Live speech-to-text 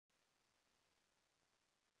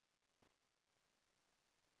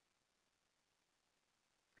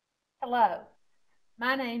Hello,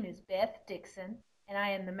 my name is Beth Dixon, and I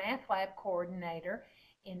am the Math Lab Coordinator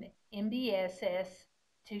in MBSS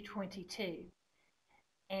 222.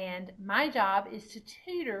 And my job is to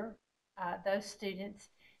tutor those students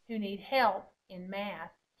who need help in math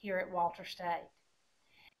here at Walter State.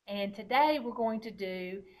 And today we're going to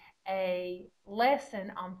do a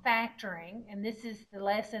lesson on factoring, and this is the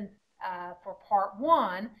lesson for part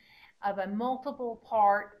one of a multiple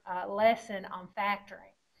part lesson on factoring.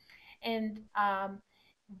 And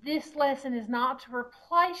this lesson is not to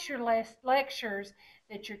replace your lectures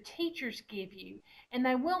that your teachers give you, and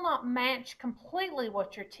they will not match completely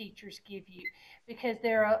what your teachers give you because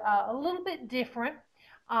they're a little bit different,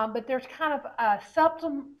 but they're kind of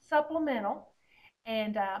supplemental,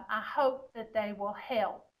 and I hope that they will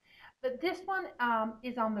help. But this one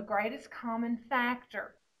is on the greatest common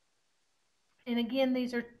factor. And again,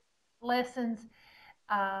 these are lessons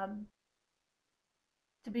um,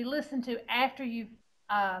 to be listened to after you've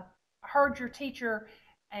heard your teacher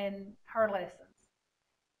and her lessons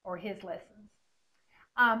or his lessons.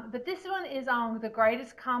 But this one is on the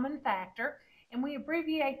greatest common factor, and we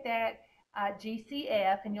abbreviate that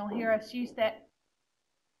GCF, and you'll hear us use that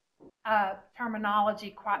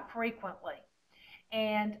terminology quite frequently.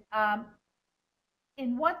 And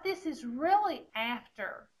what this is really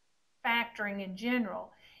after, factoring in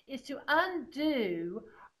general, is to undo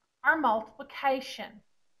our multiplication.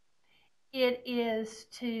 It is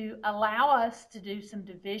to allow us to do some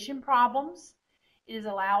division problems. It is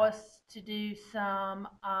allow us to do some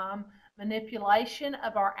manipulation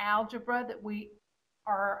of our algebra that we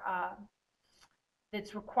are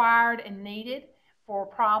that's required and needed for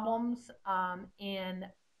problems in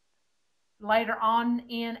later on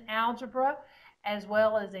in algebra, as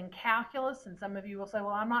well as in calculus. And some of you will say,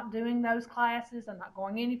 well, I'm not doing those classes. I'm not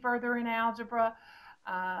going any further in algebra.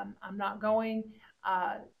 I'm not going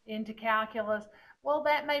into calculus. Well,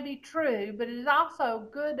 that may be true, but it is also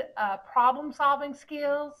good problem-solving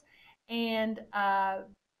skills, and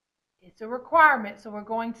it's a requirement. So we're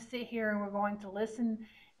going to sit here and we're going to listen,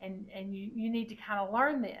 and you need to kind of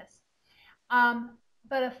learn this.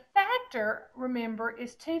 But a factor, remember,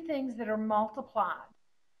 is two things that are multiplied.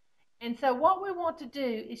 And so what we want to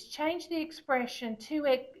do is change the expression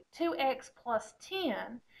 2x plus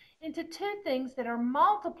 10 into two things that are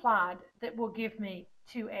multiplied that will give me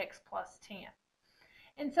 2x plus 10.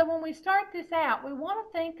 And so when we start this out, we want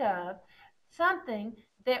to think of something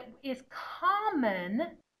that is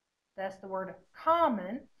common, that's the word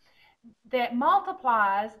common, that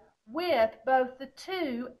multiplies with both the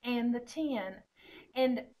 2 and the 10.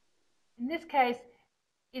 And in this case,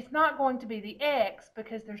 it's not going to be the x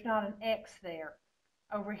because there's not an x there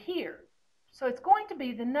over here. So it's going to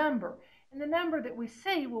be the number, and the number that we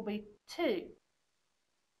see will be 2.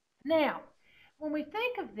 Now, when we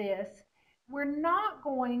think of this, we're not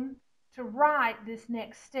going to write this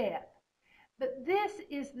next step, but this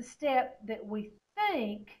is the step that we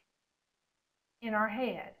think in our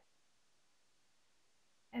head.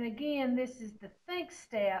 And again, this is the think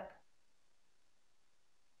step.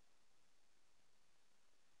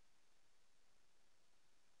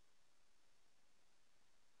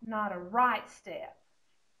 Not a right step.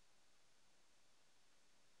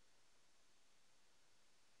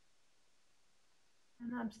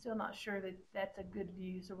 And I'm still not sure that that's a good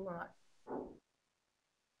view, so we're going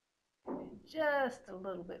to do just a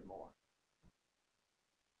little bit more,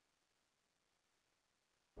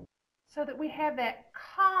 so that we have that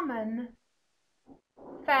common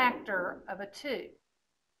factor of a 2.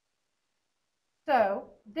 So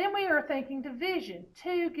then we are thinking division.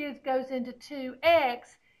 2 goes into 2x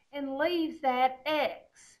and leaves that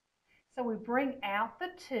x. So we bring out the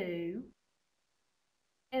 2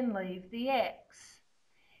 and leave the x.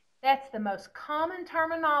 That's the most common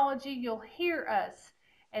terminology you'll hear us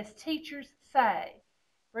as teachers say.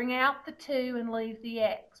 Bring out the 2 and leave the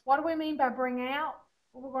x. What do we mean by bring out?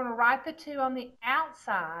 Well, we're going to write the 2 on the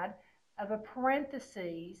outside of a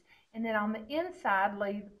parentheses, and then on the inside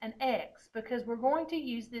leave an x, because we're going to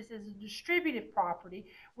use this as a distributive property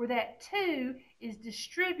where that 2 is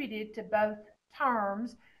distributed to both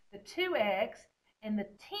terms, the 2x and the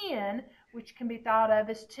 10, which can be thought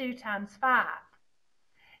of as 2 times 5.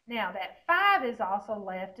 Now that 5 is also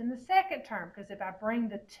left in the second term, because if I bring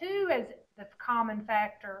the 2 as the common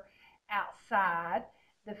factor outside,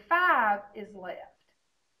 the 5 is left.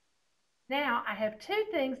 Now I have two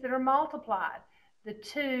things that are multiplied, the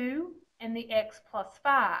 2 and the x plus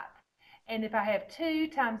 5. And if I have 2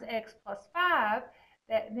 times x plus 5,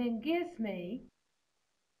 that then gives me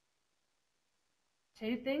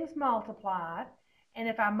two things multiplied. And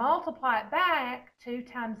if I multiply it back, 2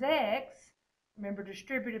 times x Remember,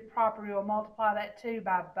 distributive property will multiply that 2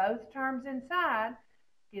 by both terms inside,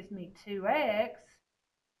 gives me 2x,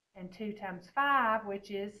 and 2 times 5, which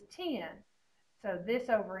is 10. So this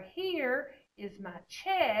over here is my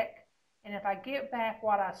check, and if I get back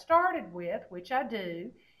what I started with, which I do,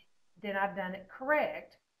 then I've done it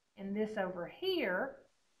correct. And this over here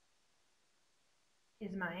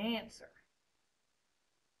is my answer.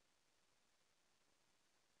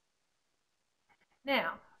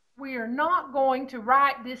 Now, we are not going to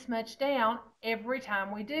write this much down every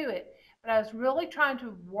time we do it, but I was really trying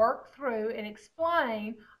to work through and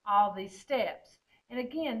explain all these steps. And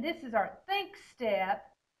again, this is our think step,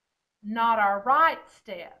 not our write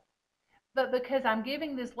step. But because I'm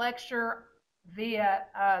giving this lecture via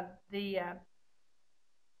a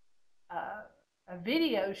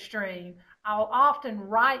video stream, I'll often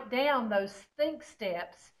write down those think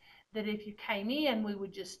steps that if you came in, we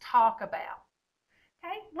would just talk about.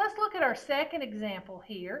 Okay, let's look at our second example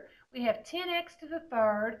here. We have 10x to the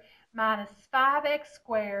third minus 5x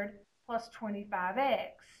squared plus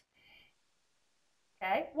 25x.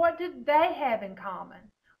 Okay, what do they have in common?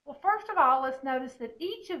 Well, first of all, let's notice that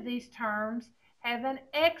each of these terms have an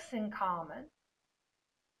x in common.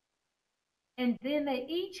 And then they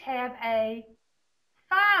each have a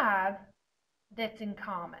 5 that's in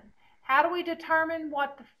common. How do we determine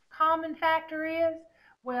what the common factor is?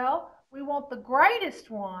 Well, we want the greatest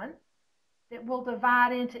one that will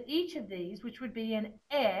divide into each of these, which would be an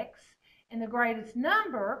x, and the greatest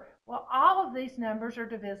number, well, all of these numbers are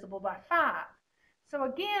divisible by 5. So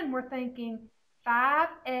again, we're thinking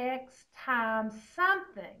 5x times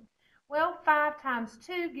something. Well, 5 times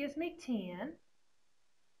 2 gives me 10.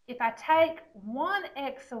 If I take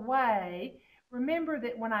 1x away, remember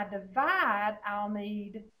that when I divide, I'll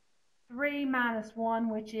need 3 minus 1,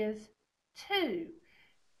 which is 2.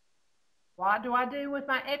 What do I do with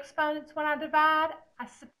my exponents when I divide? I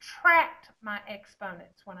subtract my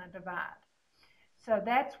exponents when I divide. So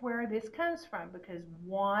that's where this comes from, because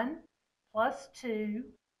 1 plus 2,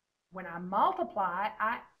 when I multiply,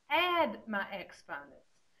 I add my exponents.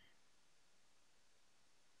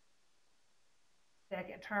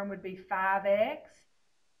 Second term would be 5x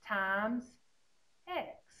times x.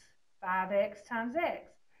 5x times x.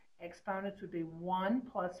 Exponents would be 1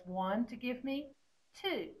 plus 1 to give me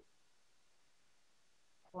 2.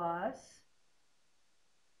 Plus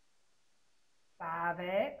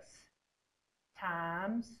 5x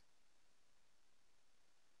times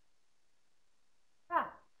 5.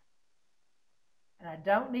 And I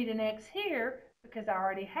don't need an x here because I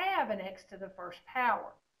already have an x to the first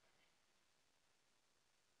power.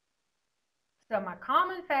 So my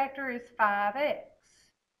common factor is 5x.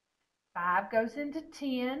 5 goes into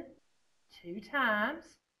 10 2 times.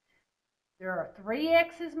 There are 3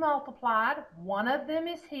 x's multiplied. One of them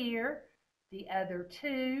is here. The other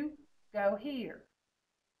 2 go here.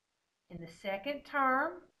 In the second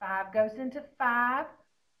term, 5 goes into 5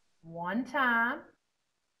 one time.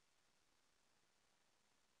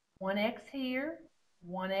 1x here,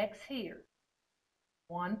 1x here.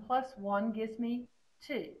 1 plus 1 gives me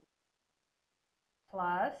 2.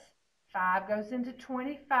 Plus 5 goes into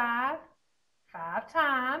 25 5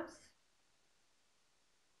 times.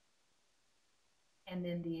 And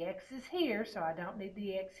then the x is here, so I don't need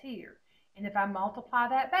the x here. And if I multiply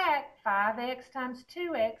that back, 5x times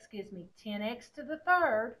 2x gives me 10x to the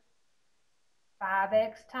third.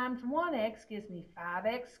 5x times 1x gives me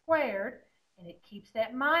 5x squared, and it keeps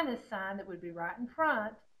that minus sign that would be right in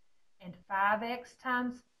front. And 5x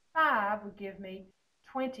times 5 would give me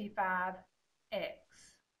 25x.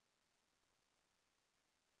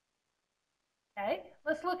 Okay,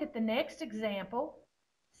 let's look at the next example.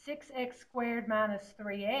 6x squared minus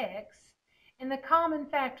 3x, and the common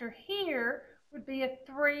factor here would be a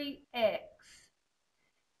 3x.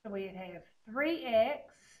 So we'd have 3x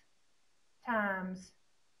times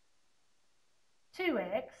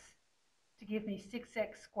 2x to give me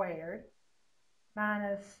 6x squared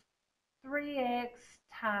minus 3x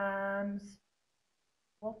times,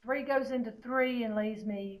 well, 3 goes into 3 and leaves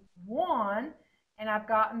me 1, and I've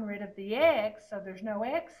gotten rid of the x, so there's no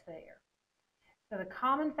x there. So the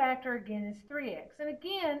common factor again is 3x. And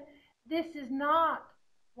again, this is not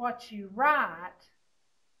what you write,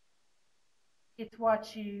 it's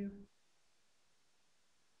what you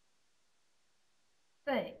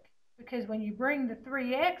think. Because when you bring the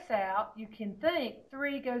 3x out, you can think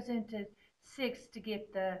 3 goes into 6 to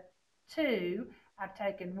get the 2. I've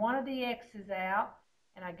taken one of the x's out,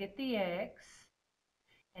 and I get the x.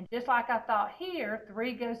 And just like I thought here,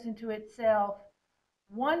 3 goes into itself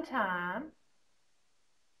one time.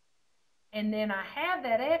 And then I have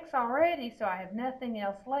that x already, so I have nothing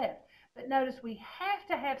else left. But notice we have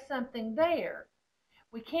to have something there.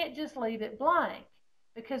 We can't just leave it blank,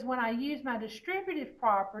 because when I use my distributive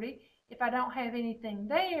property, if I don't have anything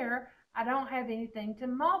there, I don't have anything to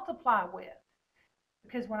multiply with.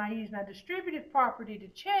 Because when I use my distributive property to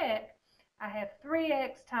check, I have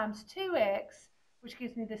 3x times 2x, which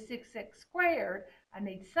gives me the 6x squared. I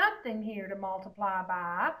need something here to multiply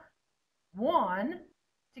by 1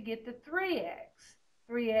 to get the 3x.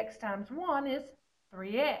 3x times 1 is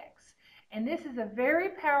 3x. And this is a very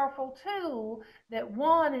powerful tool that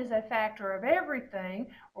 1 is a factor of everything,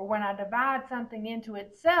 or when I divide something into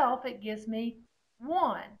itself, it gives me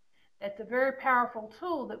 1. That's a very powerful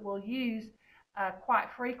tool that we'll use quite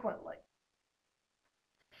frequently.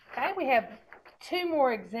 Okay, we have 2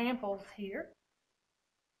 more examples here.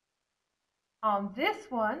 On this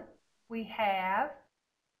one, we have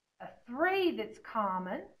a 3 that's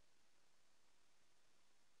common.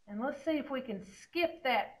 And let's see if we can skip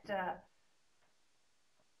that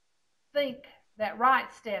that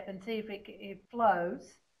right step and see if it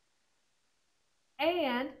flows.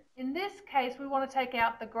 And in this case, we want to take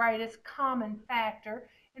out the greatest common factor.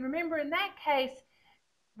 And remember, in that case,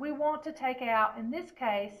 we want to take out, in this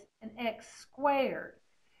case, an x squared.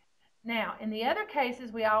 Now, in the other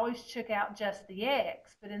cases, we always took out just the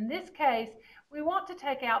x. But in this case, we want to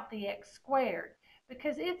take out the x squared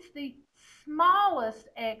because it's the smallest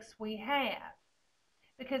x we have.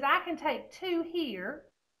 Because I can take 2 here,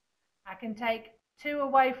 I can take 2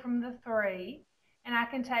 away from the 3, and I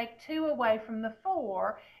can take 2 away from the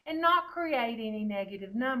 4 and not create any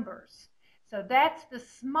negative numbers. So that's the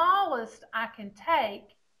smallest I can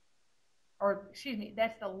take, or excuse me,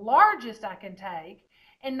 that's the largest I can take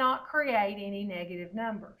and not create any negative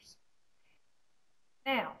numbers.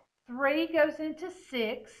 Now, 3 goes into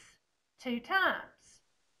 6 2 times.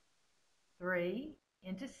 3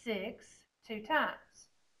 into 6 2 times.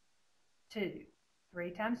 2.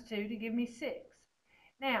 3 times 2 to give me 6.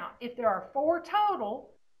 Now, if there are 4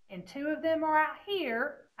 total and 2 of them are out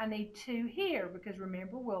here, I need 2 here because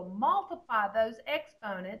remember, we'll multiply those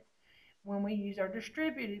exponents when we use our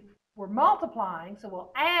distributive. We're multiplying, so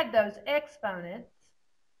we'll add those exponents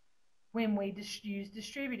when we use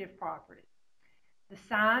distributive property. The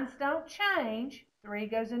signs don't change. 3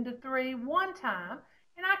 goes into 3 one time,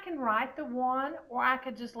 and I can write the 1, or I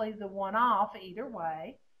could just leave the 1 off either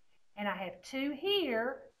way. And I have 2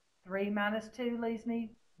 here. 3 minus 2 leaves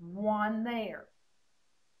me 1 there.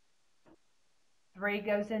 3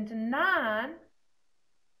 goes into 9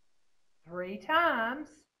 3 times,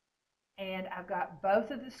 and I've got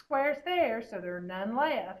both of the squares there, so there are none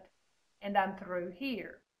left, and I'm through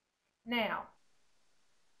here. Now,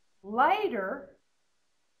 later,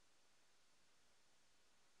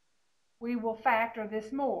 we will factor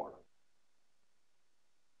this more.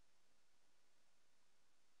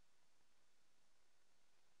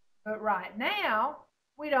 But right now,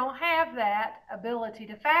 we don't have that ability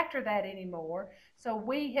to factor that anymore, so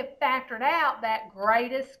we have factored out that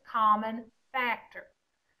greatest common factor.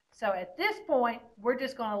 So at this point, we're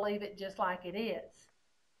just going to leave it just like it is.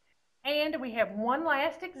 And we have one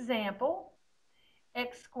last example,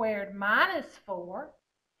 x squared minus 4,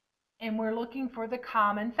 and we're looking for the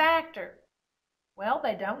common factor. Well,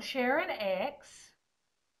 they don't share an x.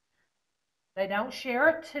 They don't share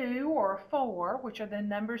a 2 or a 4, which are the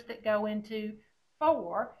numbers that go into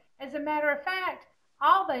 4. As a matter of fact,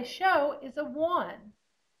 all they show is a 1.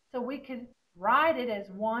 So we could write it as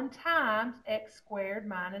 1 times x squared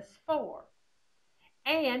minus 4.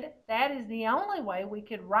 And that is the only way we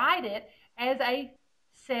could write it as a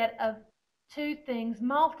set of 2 things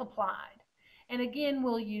multiplied. And again,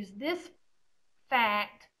 we'll use this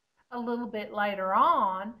fact a little bit later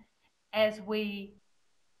on as we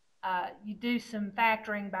you do some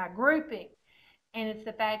factoring by grouping. And it's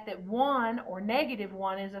the fact that 1 or negative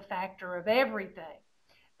 1 is a factor of everything.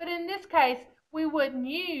 But in this case, we wouldn't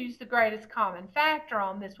use the greatest common factor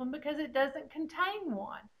on this one because it doesn't contain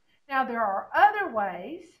 1. Now, there are other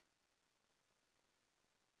ways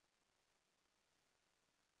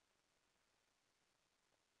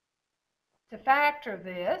to factor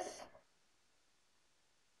this.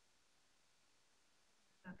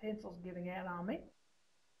 My pencil's giving out on me.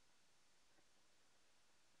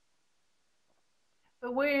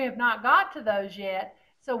 But we have not got to those yet,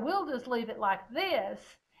 so we'll just leave it like this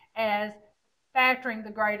as factoring the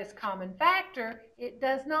greatest common factor. It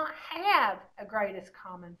does not have a greatest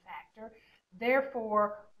common factor,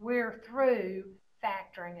 therefore we're through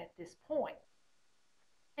factoring at this point.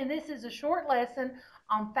 And this is a short lesson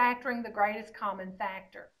on factoring the greatest common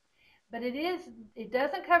factor. But it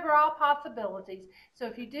doesn't cover all possibilities, so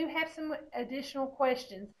if you do have some additional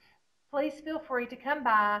questions, please feel free to come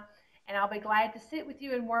by and I'll be glad to sit with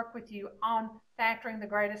you and work with you on factoring the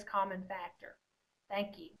greatest common factor.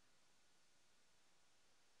 Thank you.